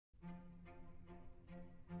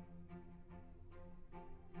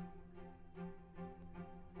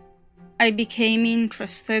I became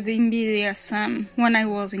interested in BDSM when I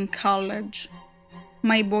was in college.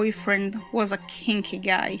 My boyfriend was a kinky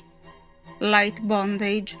guy. Light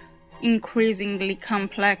bondage, increasingly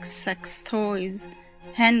complex sex toys,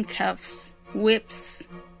 handcuffs, whips.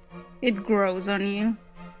 It grows on you.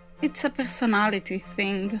 It's a personality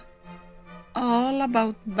thing. All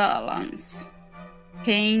about balance.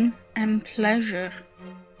 Pain and pleasure.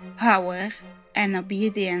 Power and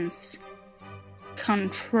obedience.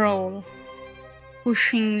 Control.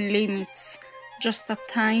 Pushing limits just a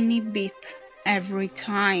tiny bit every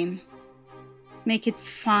time. Make it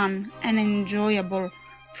fun and enjoyable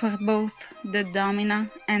for both the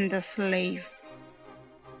domina and the slave.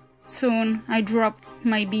 Soon I dropped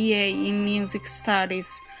my BA in music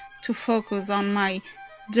studies to focus on my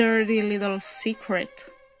dirty little secret.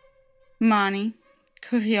 Money,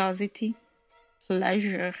 curiosity,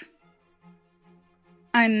 pleasure.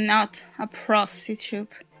 I'm not a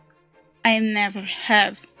prostitute. I never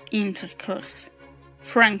have intercourse.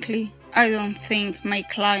 Frankly, I don't think my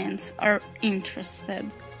clients are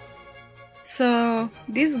interested. So,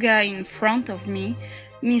 this guy in front of me,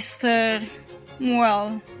 Mr.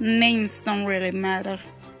 Well, names don't really matter.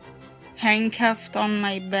 Handcuffed on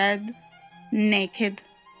my bed, naked,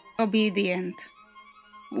 obedient,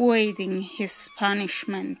 waiting his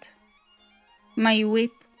punishment. My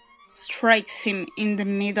whip strikes him in the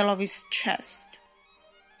middle of his chest.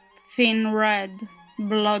 Thin red,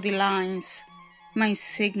 bloody lines, my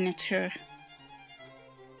signature.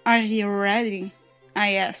 Are you ready?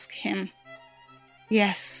 I ask him.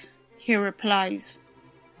 Yes, he replies.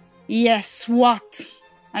 Yes, what?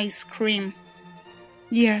 I scream.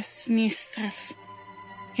 Yes, mistress,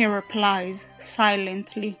 he replies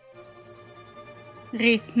silently.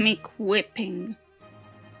 Rhythmic whipping.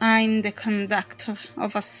 I'm the conductor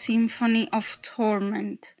of a symphony of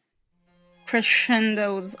torment,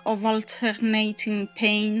 crescendos of alternating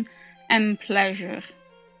pain and pleasure.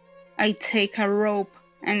 I take a rope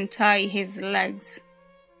and tie his legs,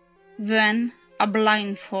 then a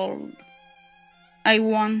blindfold. I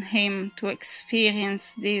want him to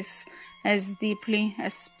experience this as deeply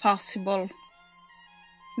as possible.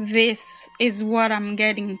 This is what I'm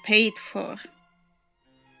getting paid for.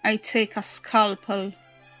 I take a scalpel.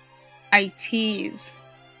 I tease.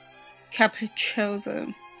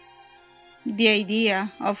 Capriccioso. The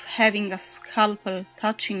idea of having a scalpel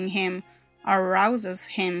touching him arouses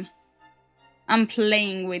him. I'm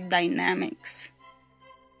playing with dynamics.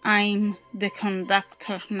 I'm the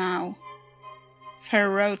conductor now.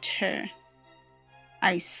 Feroce.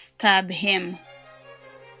 I stab him.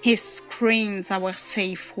 He screams our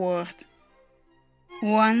safe word.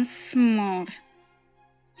 Once more.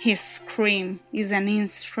 His scream is an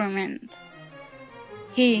instrument.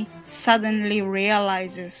 He suddenly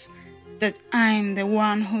realizes that I'm the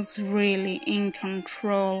one who's really in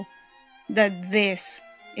control, that this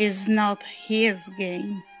is not his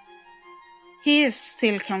game. He is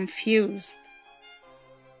still confused.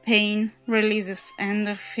 Pain releases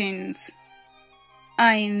endorphins.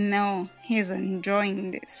 I know he's enjoying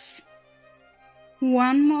this.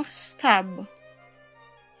 One more stab.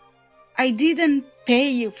 I didn't pay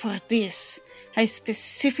you for this. I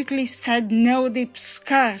specifically said no deep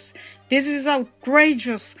scars. This is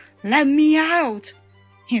outrageous. Let me out,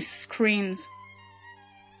 he screams.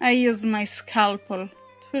 I use my scalpel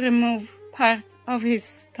to remove part of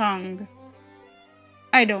his tongue.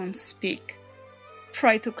 I don't speak.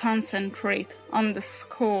 Try to concentrate on the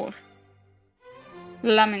score.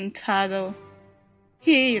 Lamentado.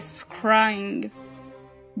 He is crying,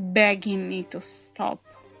 begging me to stop.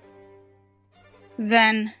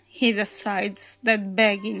 Then he decides that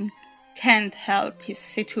begging can't help his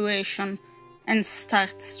situation and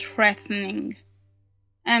starts threatening.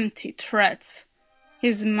 Empty threats,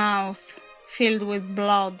 his mouth filled with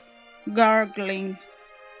blood, gargling.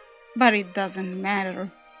 But it doesn't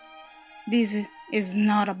matter. This is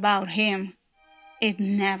not about him. It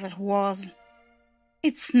never was.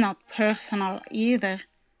 It's not personal either.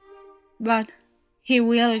 But he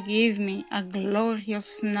will give me a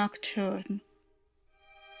glorious nocturne.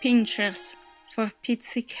 Pinchers for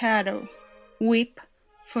pizzicato, whip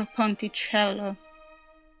for ponticello.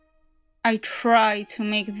 I try to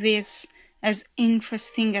make this as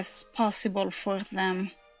interesting as possible for them.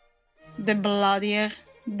 The bloodier,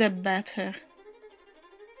 the better.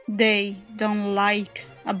 They don't like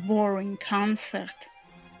a boring concert.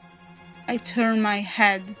 I turn my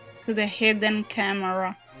head to the hidden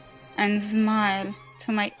camera and smile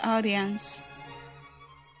to my audience.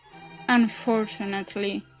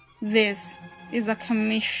 Unfortunately, this is a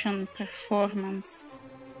commissioned performance.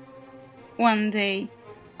 One day,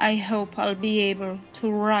 I hope I'll be able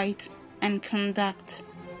to write and conduct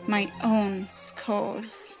my own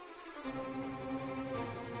scores.